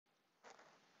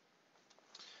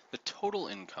the total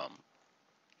income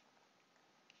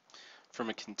from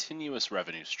a continuous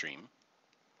revenue stream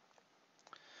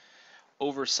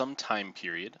over some time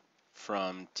period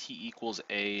from t equals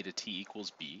a to t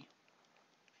equals b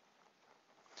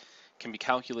can be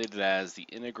calculated as the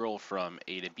integral from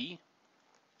a to b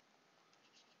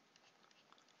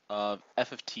of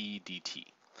f of t dt,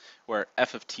 where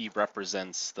f of t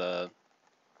represents that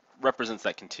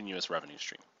continuous revenue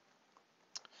stream.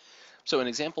 So in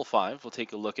example 5, we'll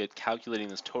take a look at calculating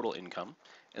this total income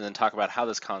and then talk about how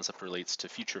this concept relates to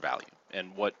future value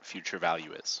and what future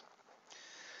value is.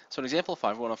 So in example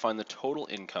 5, we want to find the total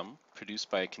income produced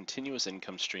by a continuous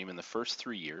income stream in the first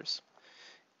 3 years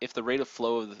if the rate of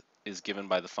flow is given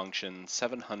by the function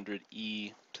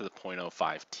 700e to the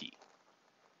 0.05t.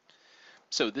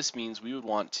 So this means we would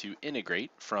want to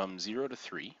integrate from 0 to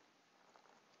 3,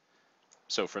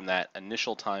 so from that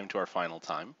initial time to our final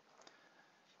time,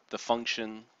 the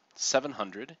function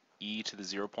 700 e to the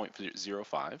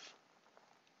 0.05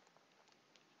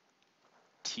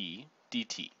 t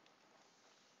dt.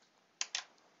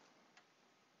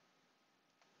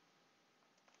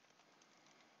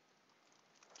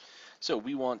 So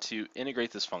we want to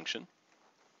integrate this function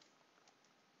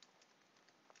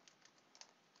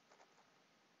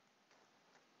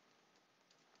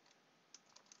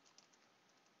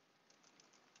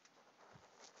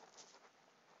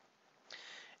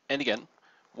and again,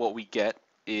 what we get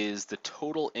is the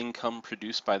total income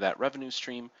produced by that revenue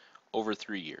stream over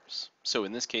 3 years. So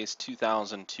in this case,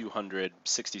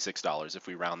 $2,266 if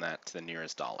we round that to the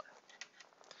nearest dollar.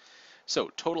 So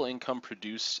total income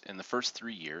produced in the first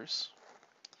 3 years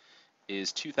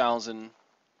is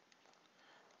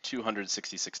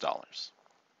 $2,266.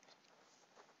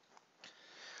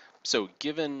 So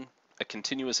given a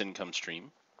continuous income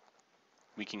stream,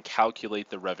 we can calculate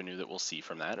the revenue that we'll see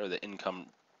from that, or the income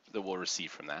that we'll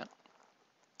receive from that.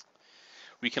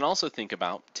 We can also think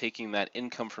about taking that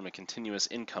income from a continuous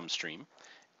income stream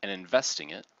and investing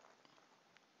it.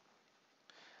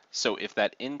 So if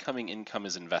that incoming income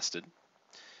is invested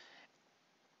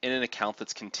in an account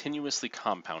that's continuously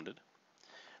compounded,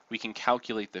 we can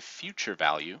calculate the future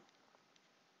value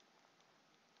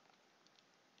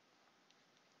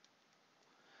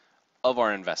of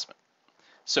our investment.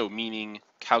 So meaning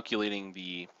calculating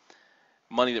the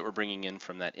money that we're bringing in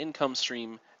from that income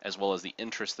stream as well as the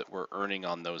interest that we're earning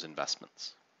on those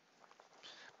investments.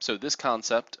 So this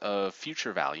concept of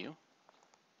future value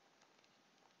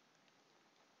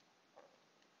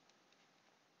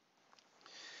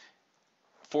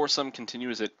for some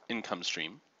continuous income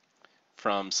stream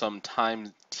from some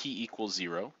time t equals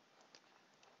 0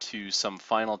 to some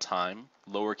final time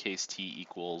lowercase t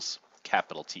equals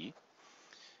capital T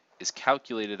is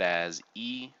calculated as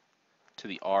e to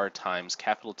the r times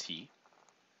capital T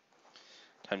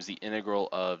times the integral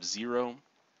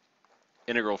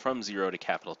from 0 to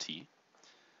capital T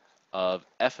of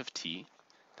f of t,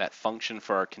 that function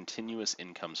for our continuous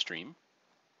income stream,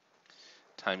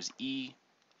 times e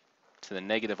to the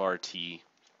negative rt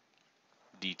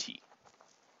dt.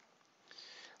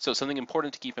 So something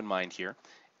important to keep in mind here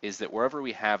is that wherever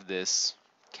we have this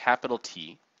capital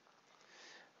T,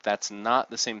 that's not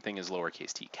the same thing as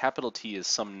lowercase t. Capital T is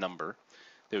some number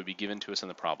that would be given to us in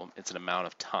the problem. It's an amount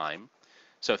of time.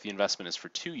 So if the investment is for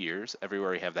 2 years,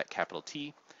 everywhere we have that capital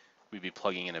T, we'd be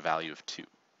plugging in a value of 2.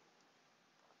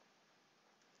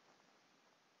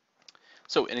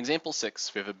 So in example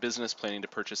 6, we have a business planning to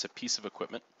purchase a piece of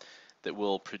equipment that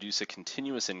will produce a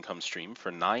continuous income stream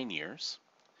for 9 years.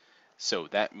 So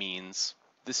that means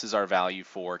this is our value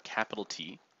for capital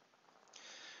T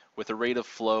with a rate of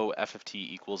flow f of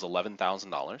t equals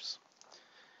 $11,000,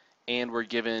 and we're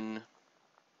given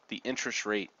the interest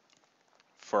rate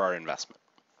for our investment.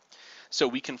 So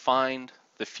we can find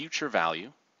the future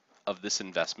value of this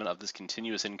investment, of this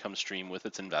continuous income stream with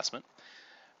its investment,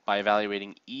 by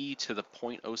evaluating e to the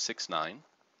 0.069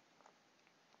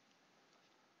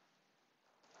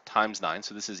 times 9,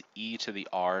 so this is e to the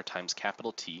r times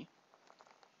capital T,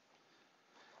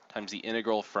 times the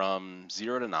integral from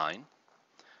 0 to 9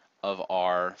 of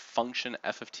our function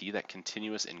f of t, that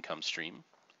continuous income stream,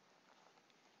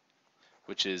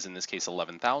 which is in this case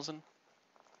 11,000,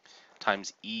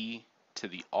 times e to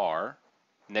the r,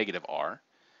 negative r,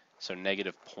 so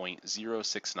negative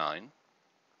 0.069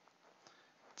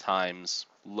 times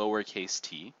lowercase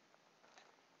t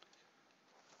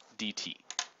dt.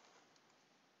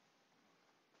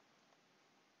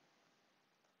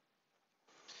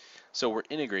 So we're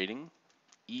integrating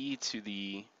e to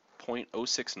the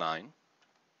 0.069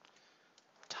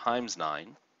 times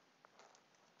 9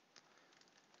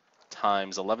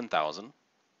 times 11,000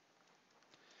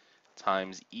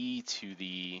 times e to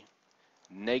the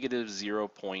negative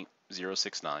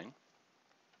 0.069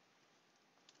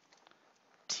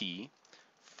 t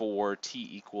for t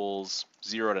equals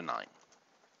 0 to 9.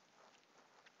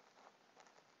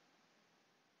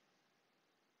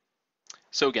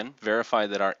 So again, verify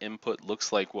that our input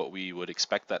looks like what we would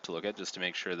expect that to look at, just to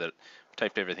make sure that we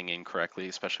typed everything in correctly,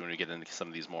 especially when we get into some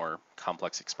of these more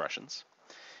complex expressions.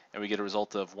 And we get a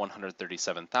result of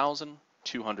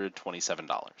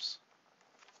 $137,227.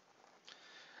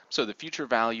 So the future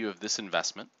value of this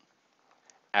investment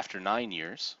after 9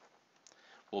 years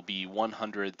will be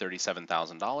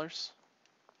 $137,000,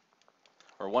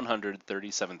 or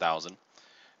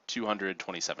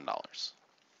 $137,227.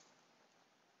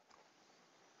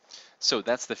 So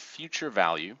that's the future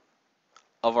value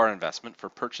of our investment for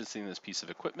purchasing this piece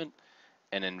of equipment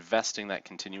and investing that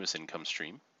continuous income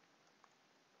stream.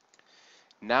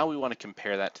 Now we want to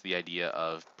compare that to the idea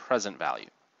of present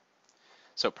value.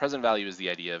 So present value is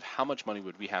the idea of how much money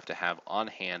would we have to have on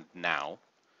hand now,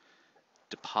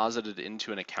 deposited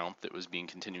into an account that was being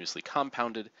continuously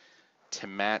compounded to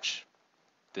match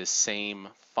this same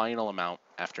final amount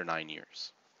after 9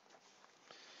 years.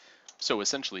 So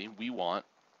essentially, we want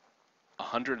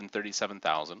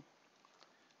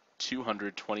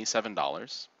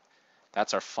 $137,227.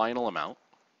 That's our final amount.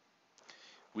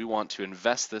 We want to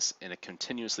invest this in a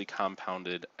continuously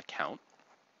compounded account.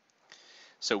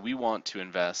 So we want to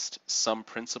invest some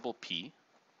principal P,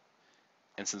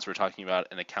 and since we're talking about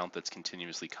an account that's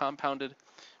continuously compounded,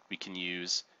 we can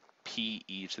use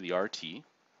PE to the RT.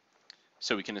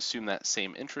 So we can assume that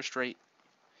same interest rate,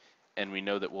 and we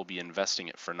know that we'll be investing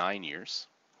it for 9 years.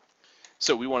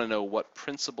 So we want to know what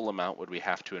principal amount would we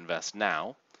have to invest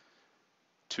now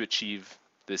to achieve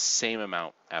this same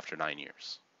amount after 9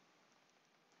 years.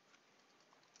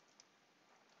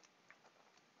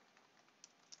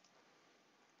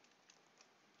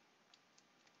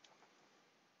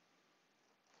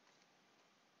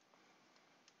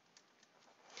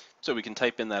 So we can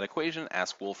type in that equation,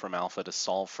 ask Wolfram Alpha to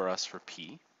solve for us for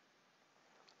P.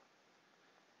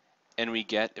 And we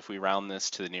get, if we round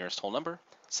this to the nearest whole number,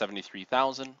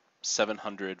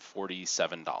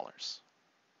 $73,747.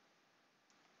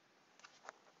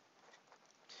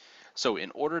 So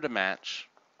in order to match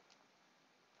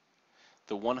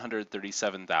the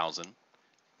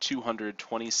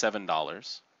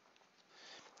 $137,227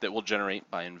 that we'll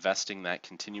generate by investing that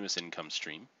continuous income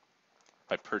stream,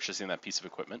 by purchasing that piece of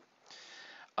equipment,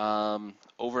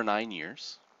 over 9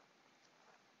 years,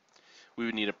 we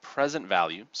would need a present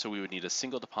value, so we would need a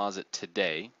single deposit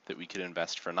today that we could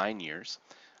invest for 9 years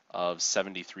of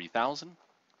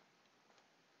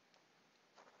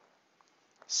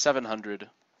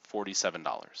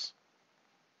 $73,747.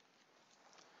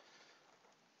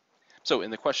 So in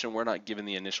the question, we're not given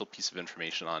the initial piece of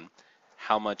information on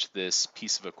how much this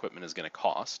piece of equipment is going to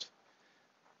cost,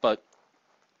 but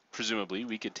presumably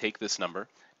we could take this number,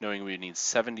 knowing we would need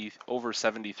over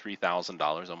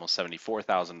 $73,000, almost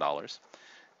 $74,000,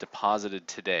 deposited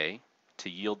today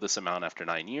to yield this amount after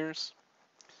 9 years.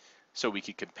 So we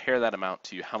could compare that amount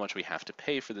to how much we have to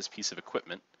pay for this piece of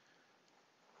equipment,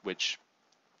 which,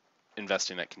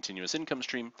 investing that continuous income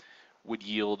stream, would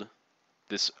yield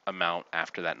this amount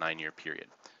after that 9-year period.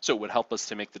 So it would help us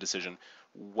to make the decision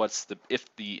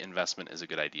if the investment is a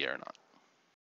good idea or not.